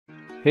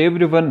Hey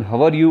everyone,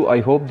 how are you? I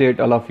hope that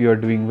all of you are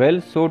doing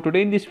well. So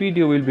today in this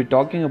video we'll be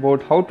talking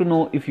about how to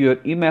know if your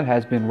email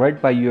has been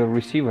read by your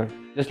receiver.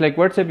 Just like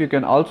WhatsApp, you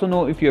can also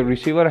know if your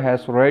receiver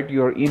has read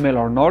your email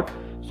or not.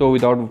 So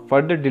without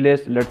further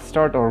delays, let's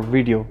start our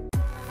video.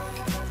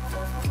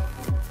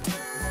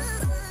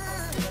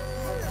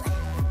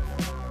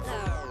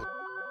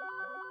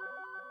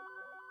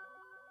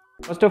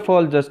 First of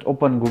all, just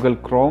open Google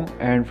Chrome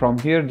and from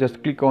here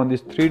just click on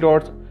these three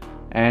dots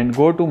and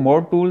go to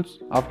more tools.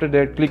 After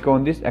that, click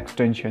on these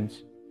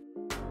extensions,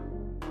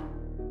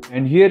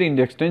 and here in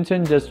the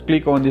extension just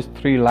click on these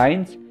three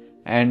lines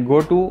and go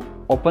to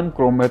open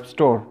Chrome Web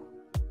Store,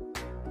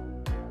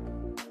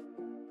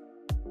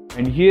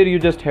 and here you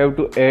just have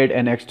to add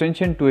an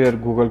extension to your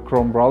Google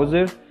Chrome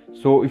browser.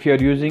 So if you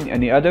are using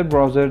any other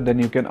browser, then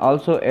you can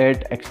also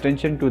add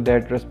extension to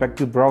that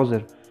respective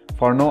browser.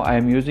 For now I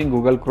am using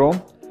Google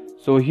Chrome,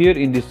 so here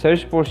in the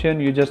search portion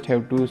you just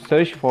have to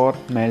search for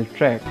mail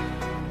track.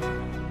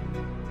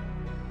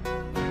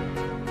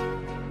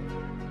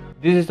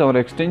 This is our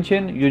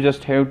extension. You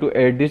just have to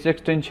add this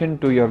extension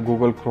to your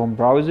Google Chrome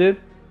browser.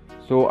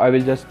 So I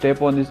will just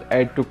tap on this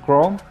add to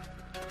Chrome.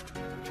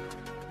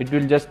 It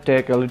will just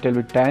take a little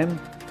bit time.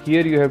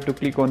 Here you have to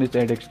click on this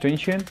add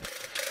extension.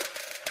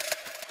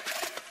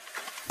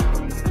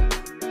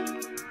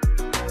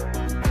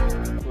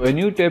 So a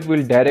new tab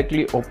will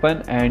directly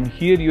open, and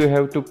here you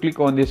have to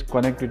click on this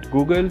connect with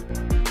Google.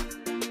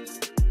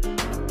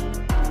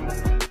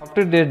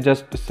 After that,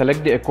 just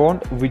select the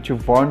account which you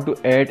want to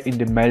add in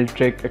the mail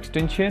track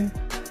extension.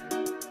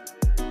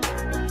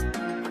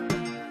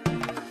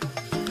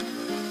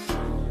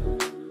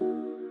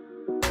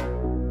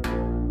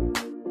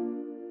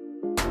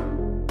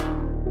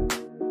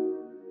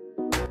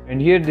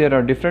 And here there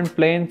are different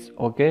plans.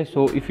 Okay,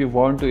 so if you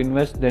want to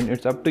invest, then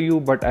it's up to you,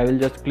 but I will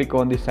just click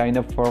on the sign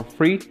up for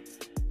free,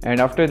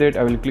 and after that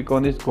I will click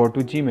on this go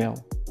to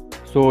Gmail.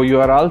 So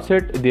you are all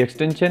set. The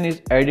extension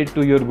is added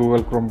to your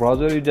Google Chrome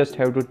browser. You just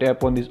have to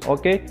tap on this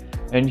OK,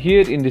 and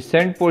here in the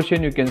send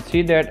portion you can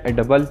see that a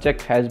double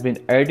check has been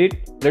added.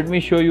 Let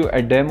me show you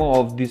a demo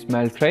of this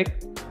mail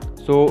track.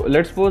 So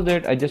let's suppose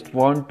that I just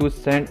want to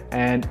send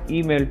an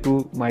email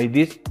to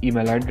this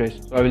email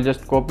address. So I will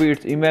just copy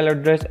its email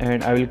address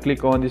and I will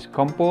click on this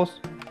compose,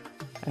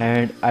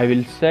 and I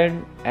will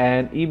send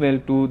an email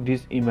to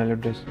this email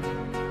address.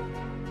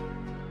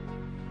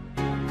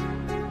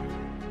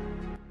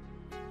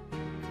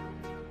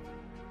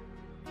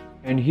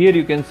 And here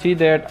you can see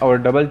that our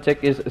double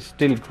check is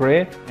still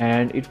gray,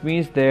 and it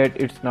means that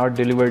it's not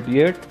delivered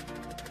yet.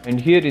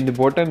 And here in the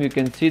bottom you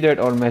can see that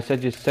our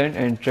message is sent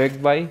and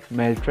tracked by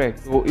mail track.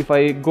 So if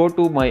I go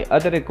to my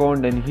other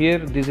account, and here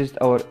this is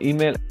our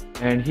email,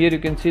 and here you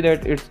can see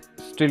that it's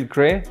still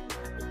gray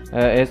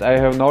as I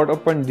have not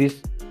opened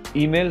this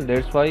email,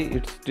 that's why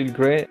it's still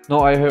gray.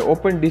 Now I have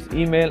opened this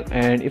email,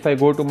 and if I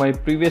go to my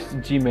previous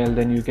Gmail,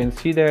 then you can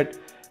see that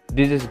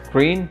this is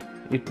green.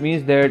 It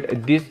means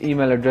that this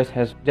email address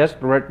has just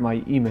read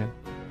my email.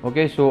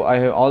 Okay, so I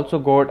have also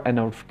got a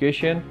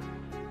notification.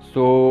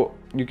 So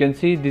you can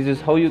see this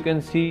is how you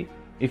can see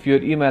if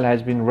your email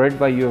has been read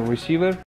by your receiver.